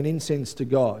prayers are an incense to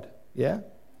God,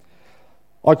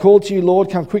 I call to you, Lord,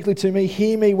 come quickly to me.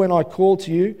 Hear me when I call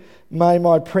to you. May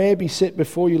my prayer be set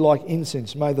before you like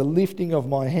incense. May the lifting of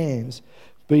my hands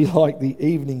be like the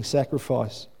evening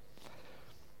sacrifice.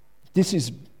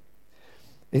 It's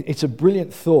a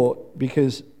brilliant thought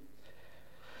because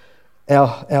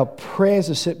our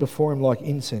prayers are set before Him like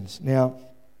incense. Now,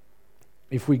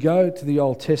 if we go to the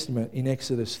Old Testament in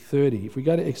Exodus 30,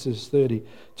 it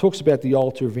talks about the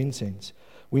altar of incense.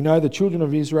 We know the children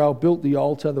of Israel built the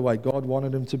altar the way God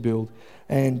wanted them to build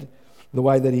and the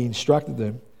way that He instructed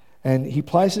them. And He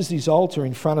places this altar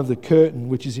in front of the curtain,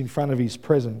 which is in front of His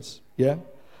presence, And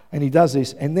He does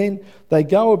this. And then they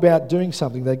go about doing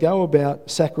something. They go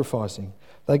about sacrificing.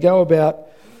 They go about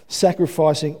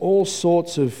sacrificing all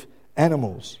sorts of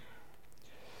animals.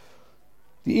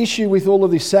 The issue with all of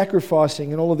this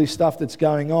sacrificing and all of this stuff that's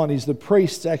going on is the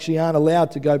priests actually aren't allowed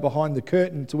to go behind the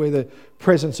curtain to where the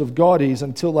presence of God is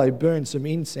until they burn some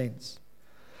incense.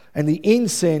 And the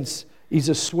incense is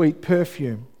a sweet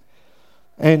perfume.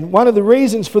 And one of the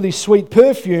reasons for this sweet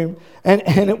perfume, and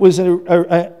it was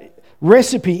a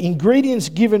recipe, ingredients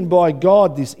given by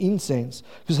God, this incense,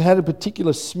 because it had a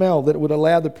particular smell that would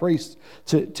allow the priests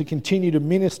to continue to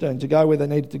minister and to go where they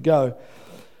needed to go.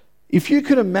 If you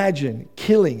could imagine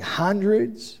killing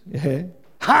hundreds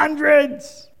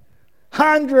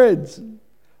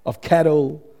of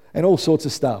cattle and all sorts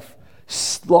of stuff,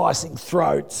 slicing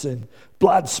throats and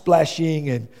blood splashing,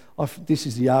 and this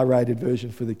is the R-rated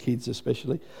version for the kids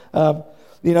especially.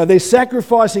 They're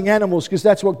sacrificing animals because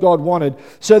that's what God wanted.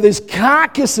 So there's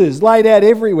carcasses laid out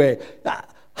everywhere.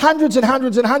 Hundreds and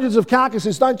hundreds and hundreds of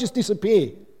carcasses don't just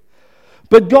disappear.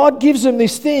 But God gives them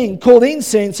this thing called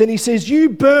incense, and He says, you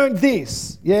burned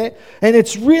this, and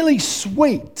it's really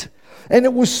sweet. And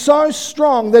it was so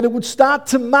strong that it would start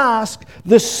to mask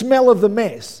the smell of the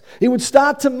mess. It would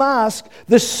start to mask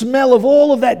the smell of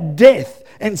all of that death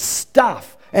and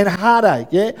stuff and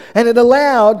heartache, And it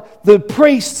allowed the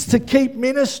priests to keep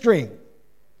ministering.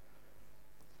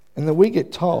 And then we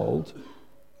get told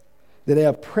that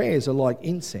our prayers are like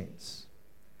incense.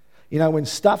 When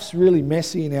stuff's really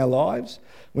messy in our lives,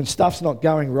 when stuff's not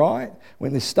going right,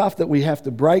 when there's stuff that we have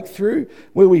to break through,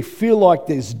 where we feel like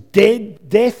there's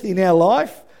death in our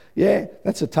life,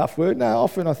 that's a tough word. No,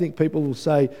 often I think people will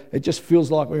say it just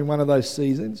feels like we're in one of those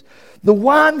seasons. The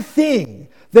one thing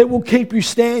that will keep you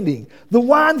standing, the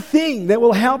one thing that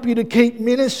will help you to keep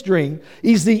ministering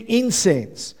is the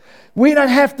incense. We don't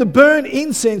have to burn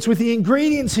incense with the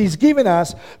ingredients He's given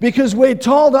us because we're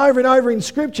told over and over in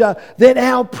Scripture that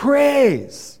our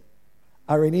prayers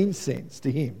are an incense to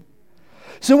Him.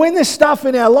 So when there's stuff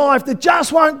in our life that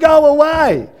just won't go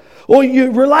away, or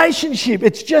your relationship,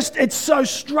 it's so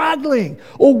struggling,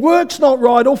 or work's not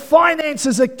right, or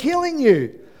finances are killing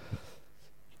you,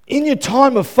 in your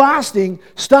time of fasting,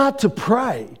 start to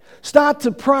pray. Start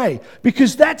to pray,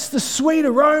 because that's the sweet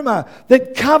aroma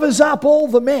that covers up all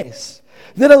the mess,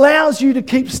 that allows you to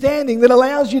keep standing, that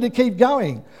allows you to keep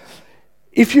going.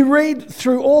 If you read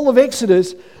through all of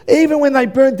Exodus, even when they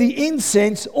burnt the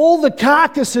incense, all the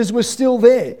carcasses were still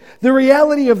there. The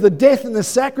reality of the death and the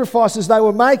sacrifices they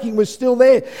were making was still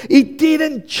there. It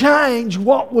didn't change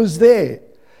what was there.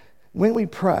 When we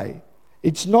pray,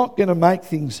 it's not going to make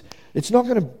things, it's not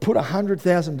going to put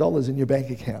 $100,000 in your bank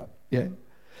account,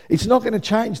 It's not going to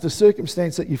change the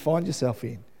circumstance that you find yourself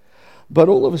in. But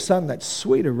all of a sudden, that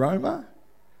sweet aroma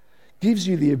gives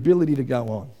you the ability to go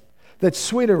on. That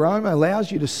sweet aroma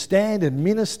allows you to stand and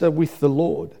minister with the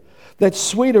Lord. That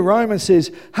sweet aroma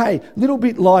says, hey, a little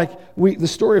bit like the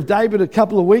story of David a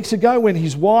couple of weeks ago when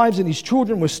his wives and his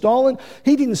children were stolen.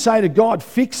 He didn't say to God,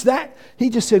 fix that. He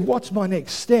just said, what's my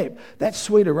next step? That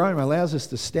sweet aroma allows us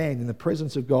to stand in the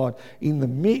presence of God in the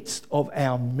midst of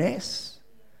our mess,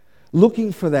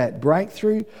 looking for that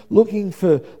breakthrough, looking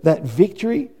for that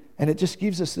victory, and it just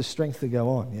gives us the strength to go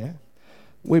on,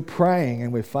 We're praying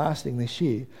and we're fasting this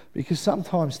year because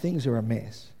sometimes things are a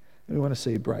mess and we want to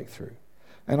see a breakthrough.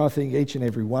 And I think each and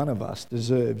every one of us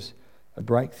deserves a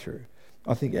breakthrough.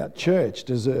 I think our church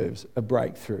deserves a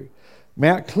breakthrough.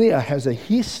 Mount Clear has a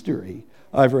history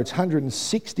over its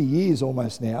 160 years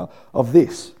almost now of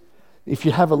this. If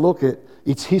you have a look at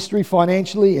its history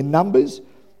financially in numbers,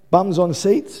 bums on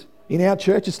seats in our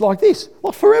church, it's like this,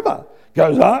 like forever.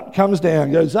 Goes up, comes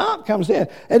down, goes up, comes down.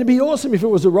 And it'd be awesome if it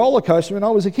was a roller coaster when I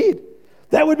was a kid.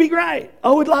 That would be great.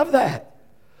 I would love that.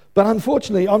 But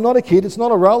unfortunately, I'm not a kid. It's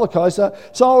not a roller coaster.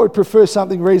 So I would prefer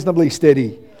something reasonably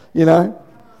steady, you know.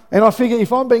 And I figure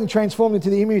if I'm being transformed into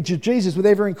the image of Jesus with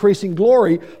ever-increasing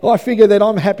glory, I figure that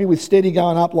I'm happy with steady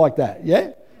going up like that,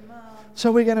 yeah?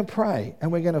 So we're going to pray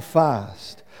and we're going to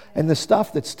fast. And the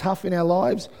stuff that's tough in our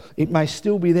lives, it may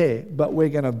still be there, but we're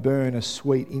going to burn a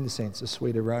sweet incense, a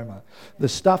sweet aroma. The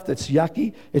stuff that's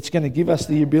yucky, it's going to give us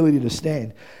the ability to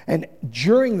stand. And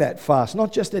during that fast,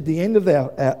 not just at the end of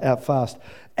our fast,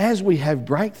 as we have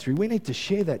breakthrough, we need to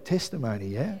share that testimony,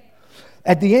 yeah?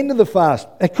 At the end of the fast,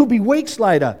 it could be weeks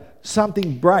later,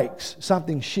 something breaks,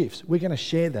 something shifts. We're going to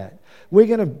share that. We're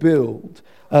going to build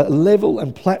a level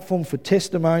and platform for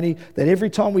testimony that every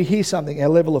time we hear something, our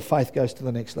level of faith goes to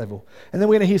the next level. And then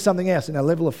we're going to hear something else and our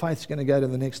level of faith is going to go to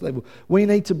the next level. We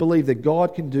need to believe that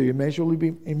God can do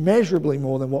immeasurably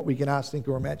more than what we can ask, think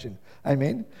or imagine.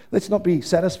 Amen? Let's not be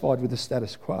satisfied with the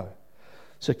status quo.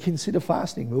 So consider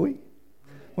fasting, will we?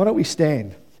 Why don't we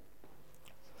stand?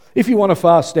 If you want to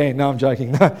fast, stand. No, I'm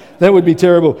joking. No, that would be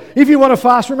terrible. If you want to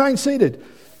fast, remain seated.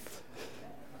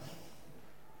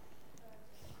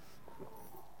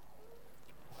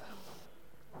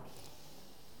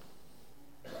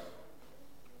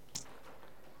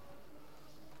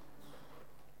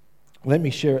 Let me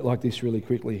share it like this really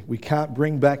quickly. We can't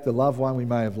bring back the loved one we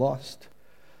may have lost.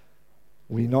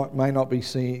 We may not be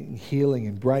seeing healing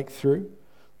and breakthrough,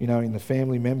 in the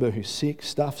family member who's sick.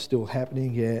 Stuff's still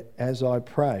happening yet as I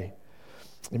pray.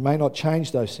 It may not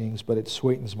change those things, but it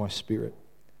sweetens my spirit.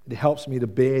 It helps me to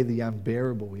bear the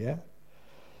unbearable, yeah?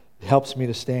 It helps me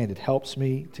to stand. It helps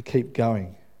me to keep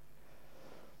going.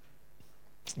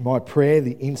 My prayer,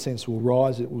 the incense will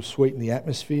rise. It will sweeten the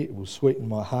atmosphere. It will sweeten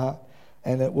my heart.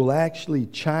 And it will actually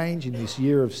change in this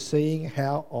year of seeing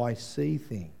how I see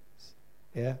things.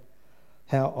 Yeah?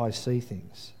 How I see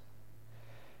things.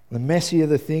 The messier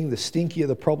the thing, the stinkier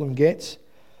the problem gets,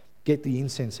 get the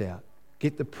incense out.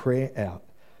 Get the prayer out.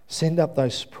 Send up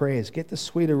those prayers. Get the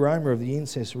sweet aroma of the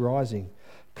incense rising.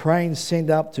 Pray and send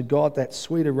up to God that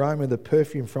sweet aroma, the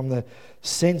perfume from the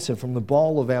censer, from the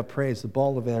bowl of our prayers, the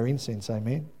bowl of our incense.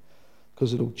 Amen?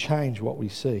 Because it'll change what we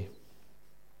see.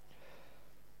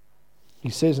 He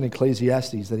says in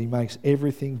Ecclesiastes that he makes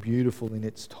everything beautiful in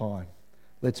its time.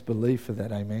 Let's believe for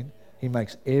that, amen? He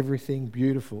makes everything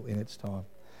beautiful in its time.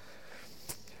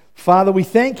 Father, we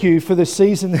thank you for the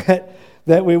season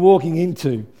that we're walking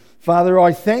into. Father,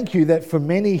 I thank you that for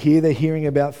many here, they're hearing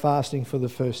about fasting for the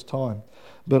first time.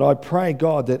 But I pray,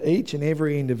 God, that each and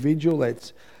every individual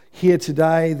that's here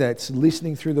today, that's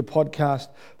listening through the podcast,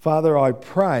 Father, I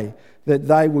pray that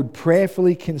they would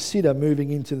prayerfully consider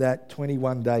moving into that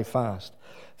 21-day fast.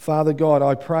 Father God,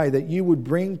 I pray that you would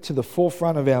bring to the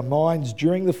forefront of our minds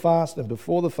during the fast and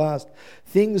before the fast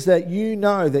things that you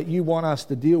know that you want us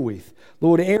to deal with.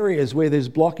 Lord, areas where there's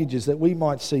blockages that we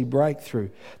might see breakthrough,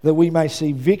 that we may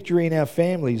see victory in our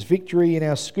families, victory in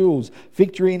our schools,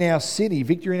 victory in our city,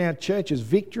 victory in our churches,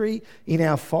 victory in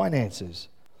our finances,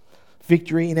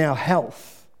 victory in our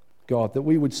health, God, that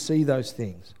we would see those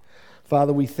things.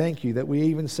 Father, we thank you that we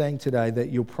even sang today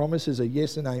that your promises are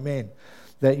yes and amen,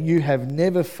 that you have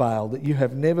never failed, that you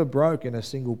have never broken a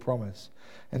single promise.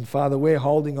 And Father, we're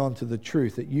holding on to the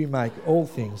truth that you make all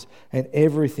things and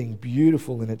everything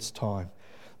beautiful in its time.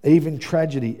 Even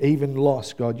tragedy, even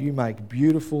loss, God, you make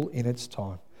beautiful in its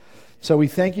time. So we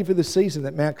thank you for the season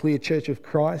that Mount Clear Church of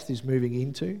Christ is moving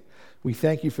into. We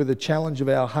thank you for the challenge of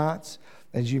our hearts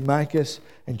as you make us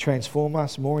and transform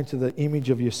us more into the image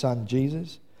of your Son,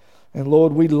 Jesus. And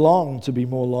Lord, we long to be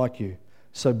more like you.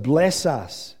 So bless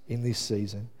us in this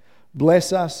season.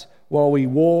 Bless us while we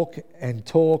walk and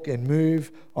talk and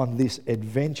move on this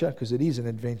adventure, because it is an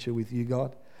adventure with you,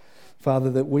 God. Father,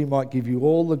 that we might give you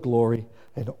all the glory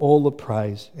and all the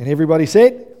praise. And everybody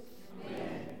said?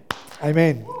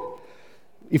 Amen. Amen.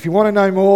 If you want to know more,